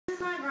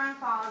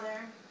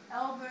grandfather,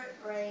 Albert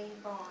Ray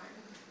Vaughn.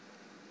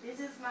 This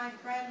is my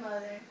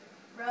grandmother,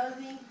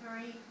 Rosie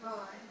Marie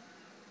Vaughn.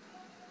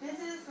 This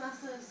is my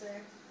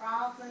sister,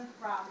 Rosalind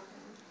Robinson.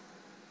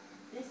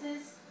 This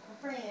is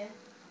my friend,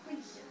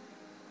 Quisha.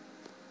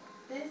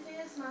 This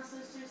is my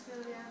sister,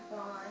 Sylvia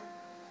Vaughn.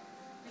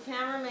 The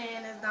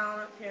cameraman is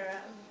Donald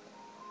Pira.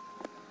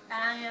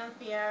 I am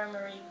Fiera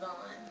Marie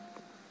Vaughn.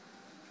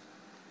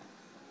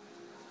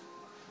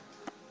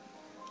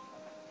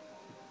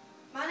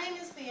 My name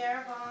is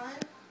Fiera Vaughn.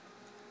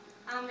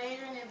 I'm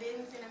majoring in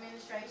Business and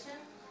Administration,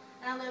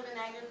 and I live in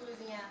Natchez,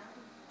 Louisiana.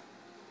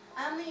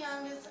 I'm the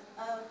youngest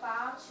of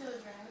 5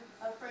 children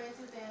of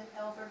Francis and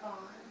Albert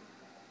Vaughn.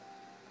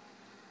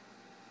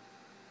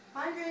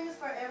 My dream is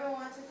for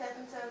everyone to set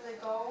themselves a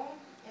goal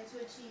and to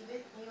achieve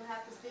it, and you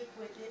have to stick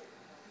with it.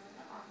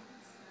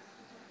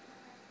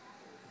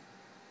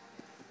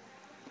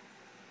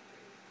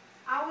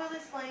 I will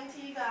explain to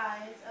you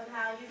guys of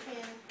how you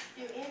can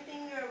do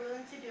anything you are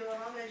willing to do as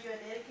long as you are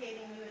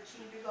dedicated and you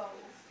achieve your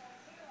goals.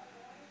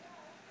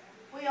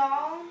 We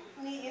all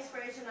need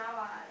inspiration in our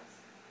lives.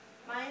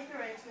 My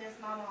inspiration is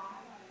my mom.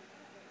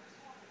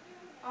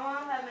 My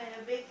mom has made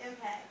a big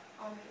impact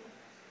on me.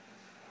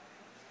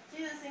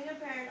 She's a single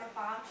parent of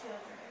 5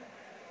 children.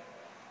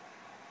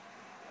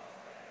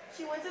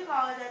 She went to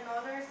college at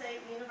Northern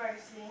State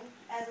University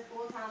as a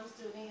full-time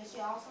student, and she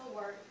also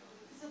worked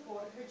to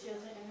support her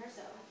children and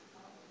herself.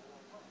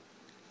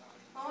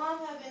 My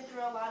mom has been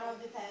through a lot over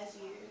the past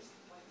years.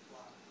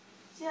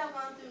 She has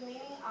gone through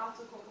many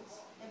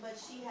obstacles, but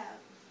she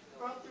has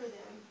broke through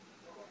them,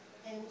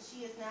 and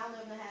she is now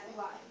living a happy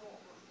life.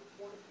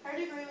 Her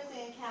degree was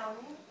in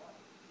accounting,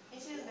 and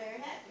she was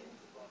very happy.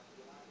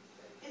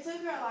 It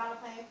took her a lot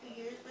of painful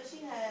years, but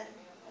she had,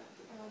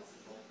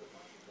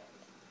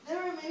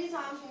 there were many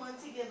times she wanted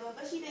to give up,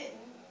 but she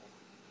didn't.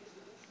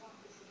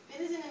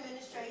 Business and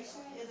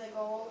administration is a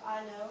goal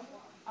I know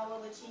I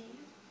will achieve.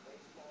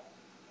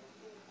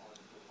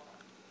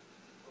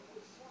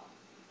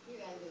 You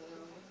gotta do it,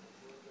 Ellen.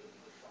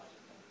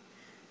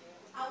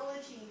 I will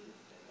achieve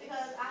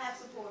because I have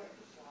support.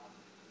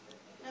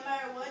 No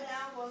matter what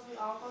downfalls we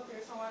all go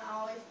through, someone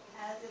always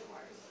has it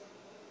worse.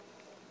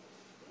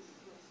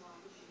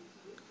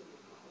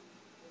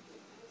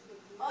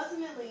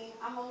 Ultimately,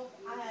 I hope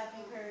I have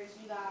encouraged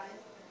you guys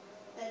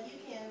that you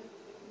can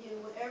do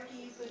whatever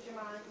you put your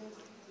minds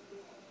into.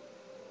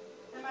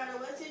 No matter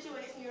what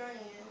situation you're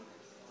in,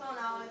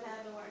 someone always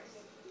has it worse.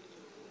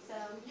 So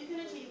you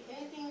can achieve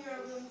anything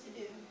you're willing to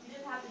do. You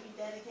just have to be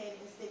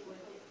dedicated and stick with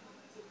it.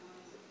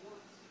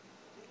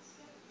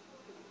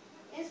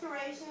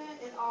 Inspiration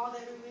is all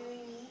that we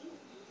really need.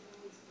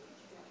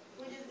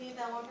 We just need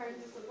that one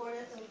person to support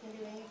us, and we can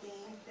do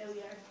anything that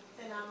we are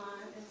setting our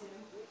minds into.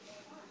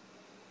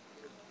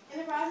 In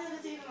the process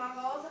of achieving my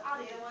goals,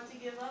 I did want to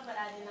give up, but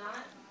I did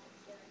not.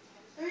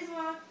 The reason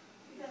why,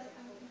 because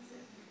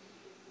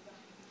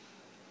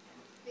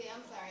See,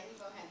 I'm sorry,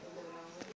 you're gonna have to live